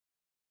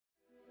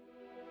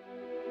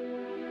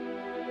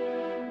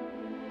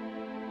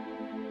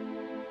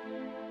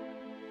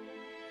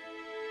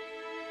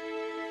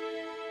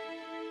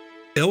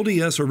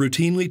LDS are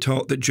routinely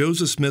taught that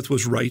Joseph Smith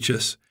was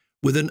righteous,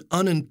 with an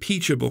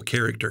unimpeachable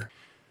character.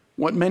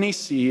 What many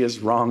see as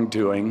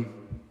wrongdoing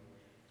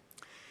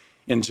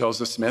in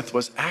Joseph Smith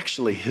was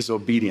actually his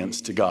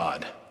obedience to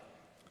God.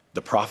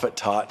 The prophet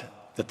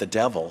taught that the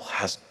devil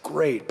has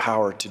great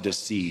power to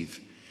deceive.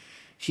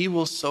 He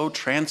will so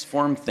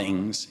transform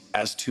things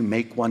as to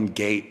make one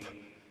gape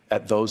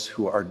at those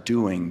who are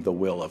doing the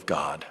will of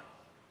God.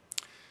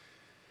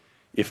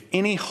 If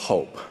any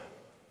hope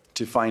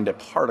to find a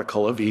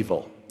particle of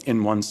evil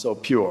in one so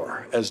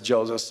pure as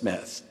Joseph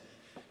Smith,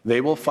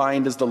 they will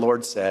find, as the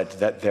Lord said,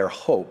 that their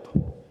hope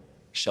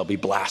shall be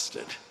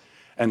blasted,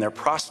 and their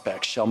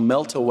prospects shall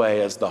melt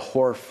away as the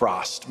hoar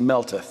frost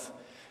melteth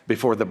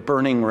before the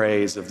burning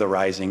rays of the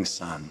rising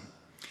sun.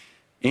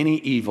 Any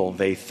evil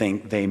they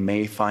think they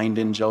may find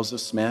in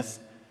Joseph Smith,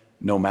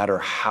 no matter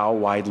how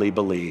widely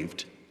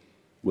believed,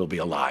 will be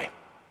a lie,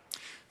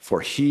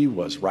 for he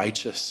was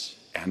righteous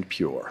and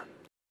pure.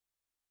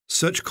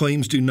 Such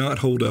claims do not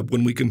hold up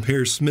when we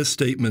compare Smith's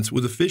statements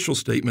with official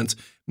statements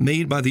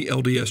made by the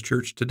LDS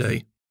Church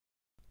today.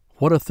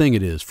 What a thing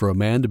it is for a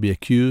man to be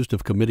accused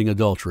of committing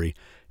adultery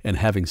and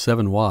having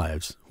 7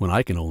 wives when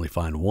I can only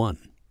find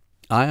 1.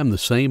 I am the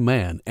same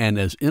man and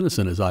as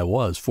innocent as I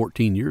was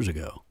 14 years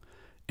ago,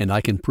 and I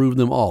can prove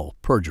them all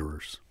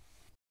perjurers.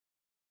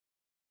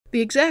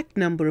 The exact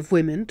number of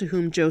women to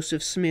whom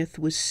Joseph Smith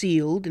was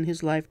sealed in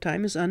his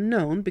lifetime is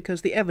unknown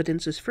because the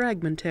evidence is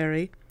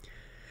fragmentary.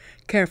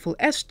 Careful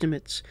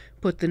estimates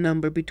put the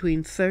number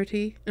between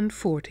 30 and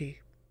 40.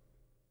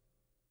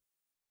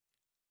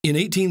 In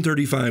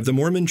 1835, the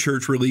Mormon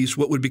Church released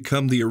what would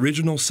become the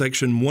original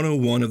Section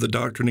 101 of the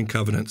Doctrine and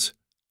Covenants.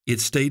 It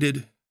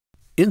stated,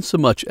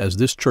 "Insomuch as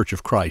this Church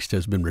of Christ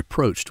has been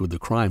reproached with the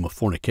crime of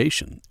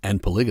fornication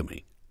and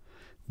polygamy,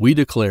 we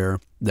declare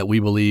that we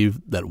believe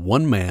that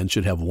one man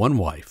should have 1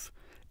 wife,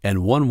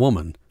 and 1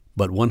 woman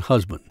but 1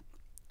 husband,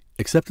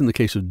 except in the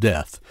case of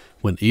death,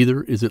 when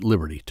either is at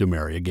liberty to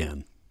marry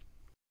again."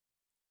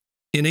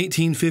 In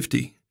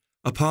 1850,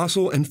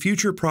 apostle and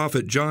future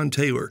prophet John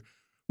Taylor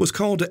was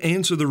called to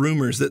answer the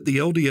rumors that the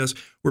LDS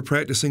were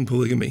practicing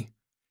polygamy.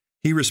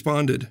 He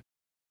responded,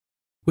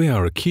 "We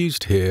are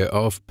accused here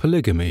of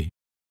polygamy,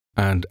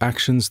 and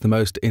actions the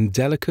most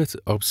indelicate,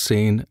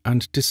 obscene,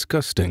 and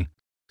disgusting,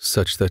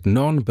 such that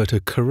none but a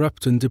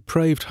corrupt and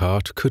depraved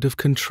heart could have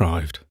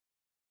contrived.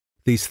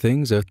 These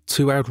things are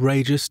too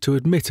outrageous to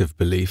admit of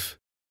belief.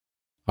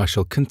 I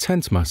shall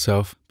content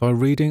myself by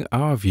reading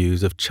our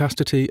views of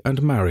chastity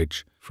and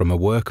marriage from a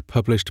work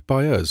published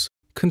by us,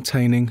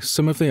 containing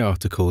some of the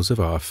articles of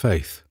our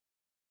faith.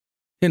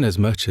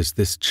 Inasmuch as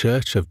this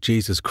Church of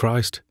Jesus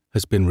Christ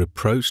has been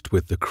reproached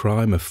with the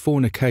crime of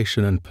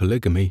fornication and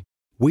polygamy,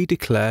 we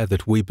declare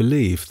that we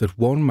believe that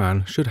 1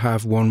 man should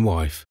have 1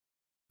 wife,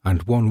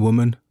 and 1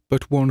 woman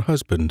but 1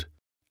 husband,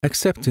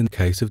 except in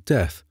case of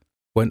death,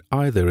 when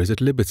either is at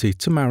liberty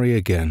to marry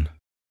again."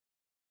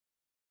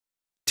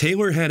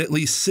 Taylor had at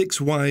least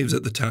 6 wives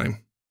at the time.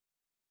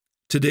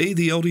 Today,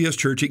 the LDS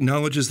Church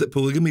acknowledges that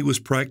polygamy was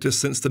practiced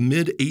since the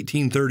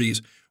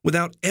mid-1830s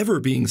without ever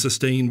being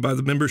sustained by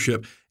the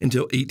membership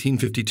until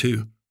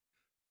 1852.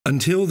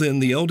 Until then,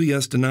 the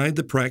LDS denied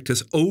the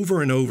practice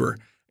over and over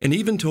and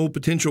even told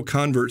potential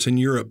converts in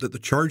Europe that the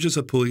charges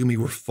of polygamy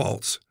were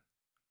false.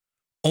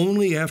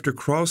 Only after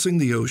crossing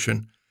the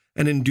ocean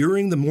and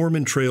enduring the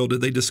Mormon Trail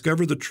did they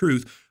discover the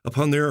truth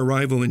upon their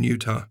arrival in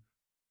Utah.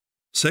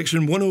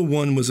 Section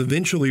 101 was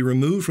eventually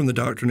removed from the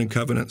Doctrine and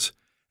Covenants,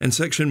 and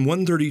Section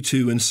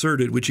 132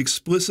 inserted, which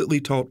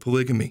explicitly taught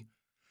polygamy,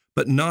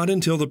 but not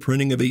until the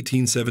printing of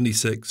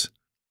 1876.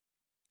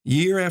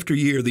 Year after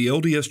year, the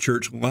LDS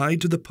Church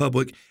lied to the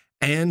public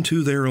and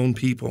to their own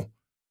people.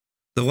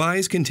 The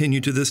lies continue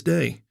to this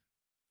day.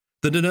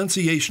 The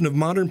denunciation of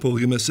modern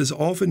polygamists is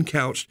often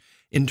couched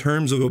in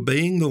terms of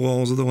obeying the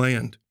laws of the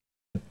land.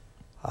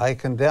 I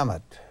condemn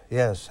it,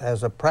 yes,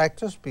 as a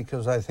practice,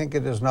 because I think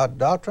it is not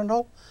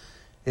doctrinal,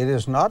 it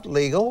is not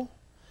legal,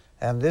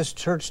 and this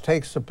church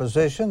takes the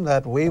position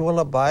that we will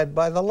abide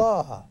by the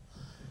law.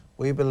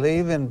 We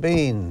believe in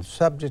being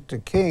subject to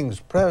kings,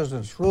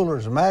 presidents,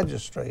 rulers,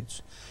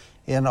 magistrates,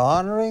 in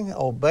honoring,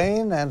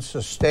 obeying, and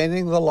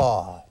sustaining the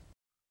law.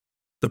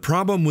 The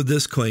problem with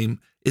this claim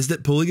is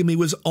that polygamy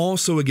was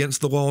also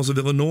against the laws of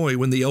Illinois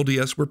when the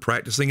LDS were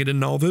practicing it in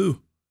Nauvoo.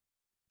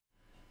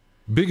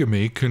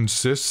 Bigamy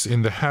consists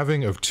in the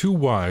having of 2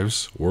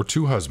 wives or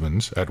 2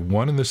 husbands at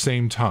one and the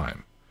same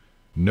time,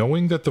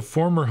 knowing that the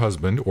former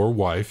husband or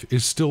wife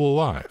is still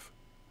alive.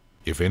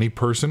 If any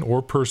person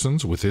or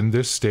persons within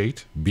this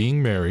state,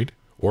 being married,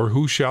 or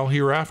who shall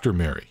hereafter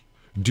marry,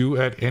 do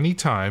at any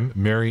time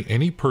marry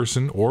any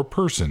person or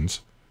persons,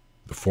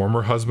 the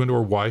former husband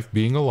or wife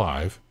being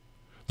alive,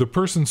 the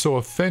person so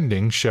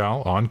offending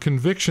shall, on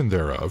conviction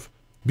thereof,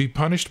 be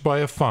punished by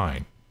a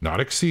fine, not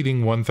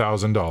exceeding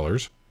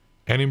 $1,000,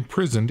 and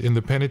imprisoned in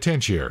the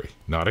penitentiary,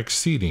 not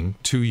exceeding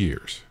 2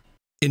 years.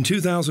 In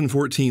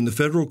 2014, the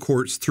federal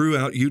courts threw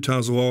out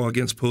Utah's law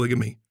against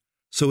polygamy,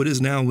 so it is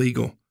now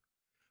legal.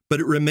 But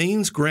it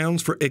remains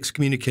grounds for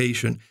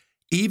excommunication,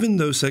 even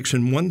though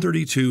Section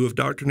 132 of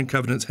Doctrine and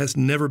Covenants has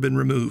never been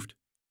removed.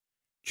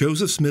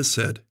 Joseph Smith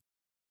said,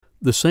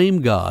 "The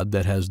same God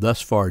that has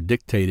thus far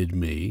dictated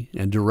me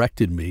and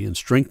directed me and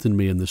strengthened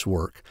me in this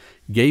work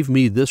gave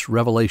me this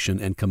revelation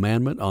and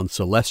commandment on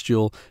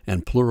celestial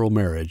and plural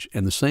marriage,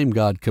 and the same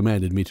God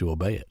commanded me to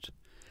obey it.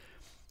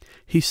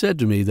 He said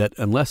to me that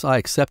unless I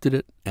accepted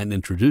it and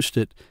introduced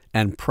it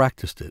and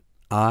practiced it,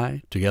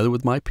 I, together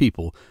with my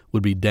people,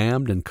 would be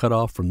damned and cut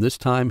off from this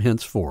time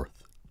henceforth.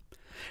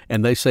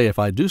 And they say if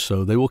I do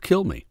so, they will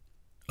kill me.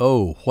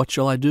 Oh, what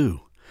shall I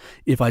do?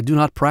 If I do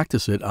not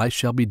practice it, I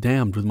shall be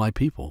damned with my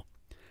people.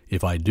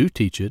 If I do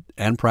teach it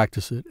and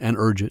practice it and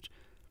urge it,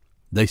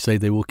 they say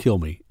they will kill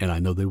me, and I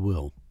know they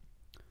will.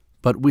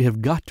 But we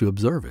have got to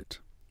observe it.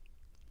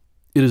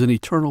 It is an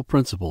eternal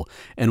principle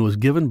and was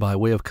given by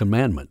way of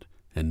commandment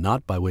and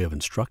not by way of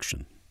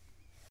instruction."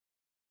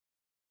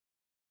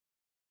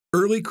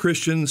 Early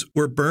Christians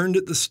were burned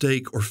at the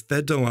stake or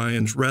fed to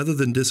lions rather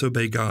than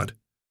disobey God.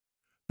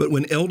 But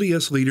when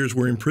LDS leaders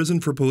were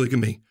imprisoned for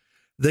polygamy,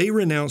 they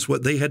renounced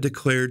what they had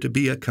declared to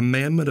be a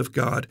commandment of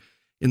God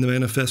in the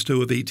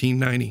Manifesto of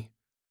 1890.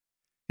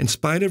 In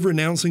spite of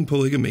renouncing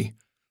polygamy,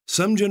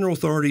 some general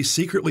authorities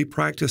secretly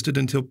practiced it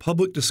until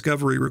public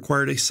discovery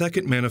required a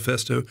second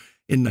manifesto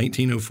in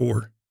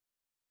 1904.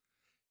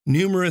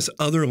 Numerous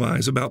other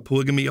lies about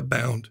polygamy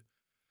abound,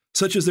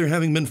 such as there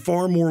having been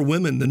far more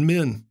women than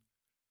men.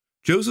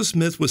 Joseph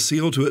Smith was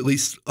sealed to at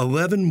least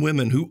 11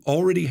 women who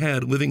already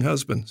had living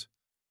husbands.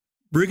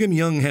 Brigham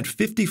Young had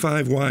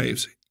 55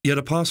 wives, yet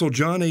Apostle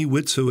John A.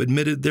 Whitsoe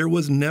admitted there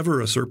was never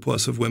a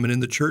surplus of women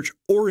in the church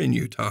or in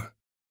Utah.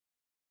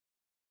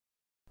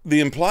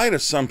 The implied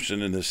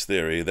assumption in this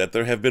theory that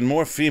there have been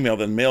more female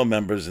than male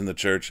members in the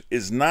church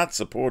is not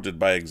supported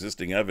by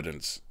existing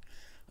evidence.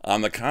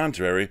 On the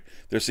contrary,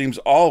 there seems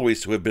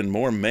always to have been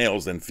more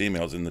males than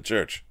females in the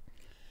church.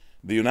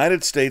 The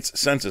United States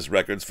Census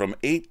records from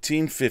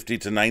 1850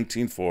 to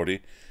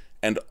 1940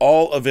 and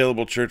all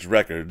available church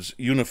records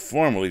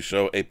uniformly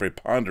show a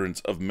preponderance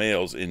of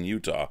males in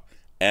Utah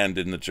and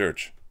in the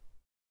church.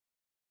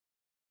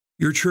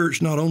 Your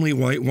church not only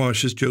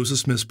whitewashes Joseph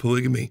Smith's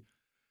polygamy,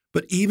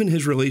 but even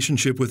his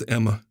relationship with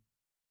Emma.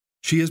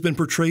 She has been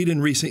portrayed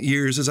in recent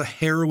years as a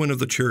heroine of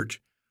the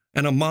church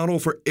and a model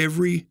for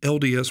every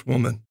LDS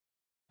woman.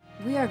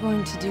 We are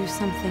going to do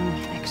something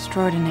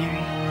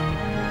extraordinary.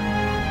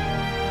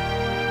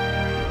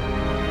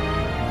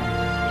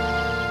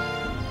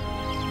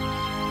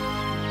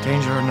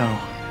 Danger or no,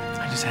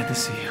 I just had to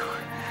see you.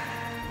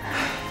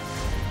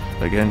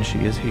 Again, she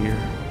is here.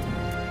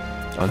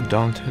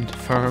 Undaunted,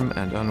 firm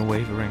and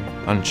unwavering,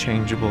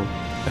 unchangeable,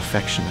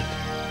 affectionate.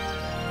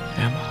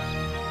 Emma,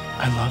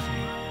 I love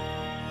you.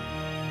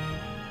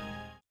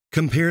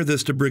 Compare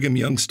this to Brigham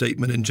Young's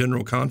statement in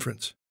General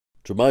Conference.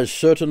 To my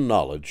certain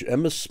knowledge,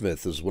 Emma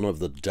Smith is one of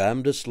the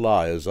damnedest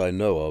liars I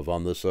know of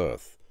on this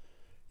earth.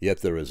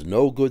 Yet there is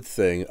no good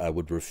thing I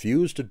would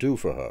refuse to do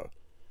for her,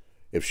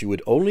 if she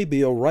would only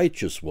be a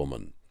righteous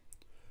woman.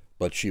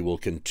 But she will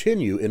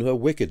continue in her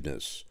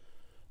wickedness.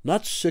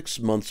 Not 6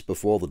 months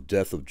before the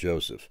death of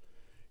Joseph,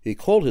 he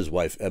called his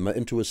wife Emma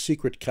into a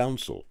secret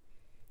council,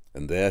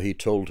 and there he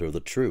told her the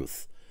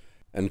truth,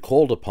 and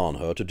called upon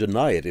her to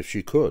deny it if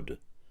she could.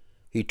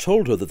 He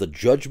told her that the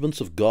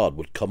judgments of God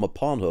would come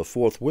upon her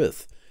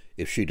forthwith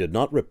if she did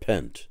not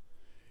repent.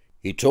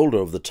 He told her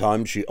of the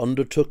time she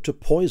undertook to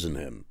poison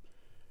him,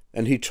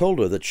 and he told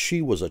her that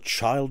she was a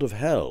child of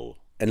hell,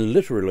 and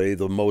literally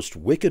the most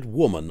wicked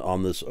woman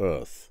on this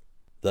earth,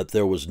 that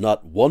there was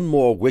not one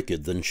more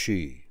wicked than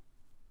she.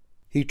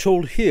 He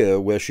told here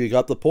where she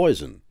got the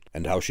poison,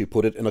 and how she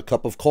put it in a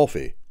cup of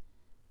coffee.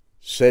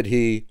 Said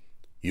he,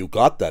 "You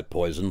got that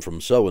poison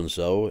from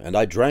so-and-so, and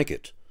I drank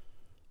it.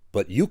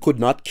 But you could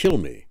not kill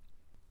me."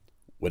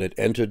 When it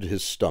entered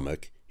his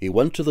stomach, he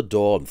went to the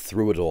door and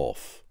threw it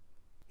off.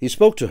 He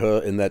spoke to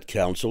her in that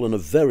council in a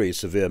very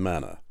severe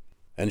manner,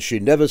 and she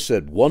never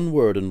said one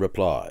word in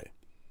reply.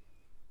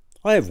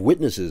 I have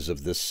witnesses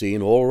of this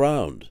scene all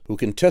round, who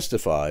can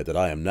testify that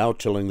I am now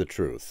telling the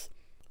truth.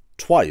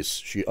 Twice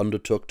she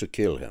undertook to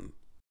kill him.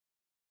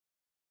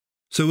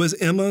 So is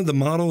Emma the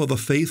model of a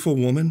faithful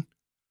woman,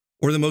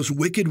 or the most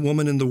wicked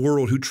woman in the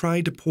world who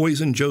tried to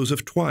poison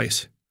Joseph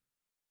twice?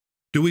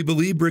 Do we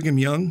believe Brigham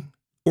Young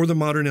or the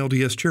modern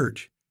LDS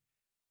Church?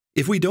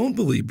 If we don't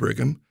believe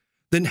Brigham,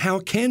 then how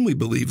can we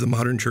believe the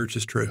modern church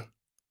is true?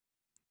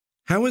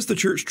 How is the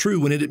church true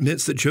when it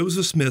admits that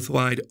Joseph Smith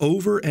lied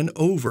over and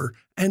over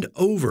and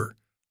over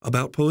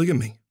about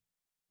polygamy?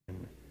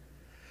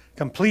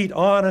 Complete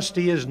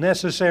honesty is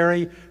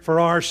necessary for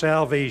our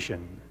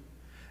salvation.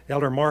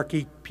 Elder Mark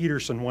E.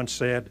 Peterson once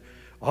said,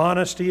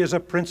 "Honesty is a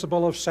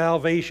principle of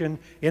salvation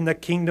in the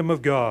kingdom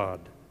of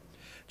God.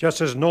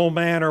 Just as no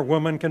man or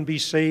woman can be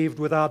saved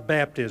without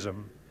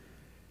baptism,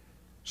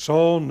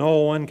 so no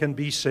one can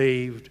be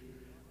saved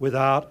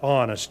without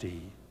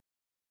honesty."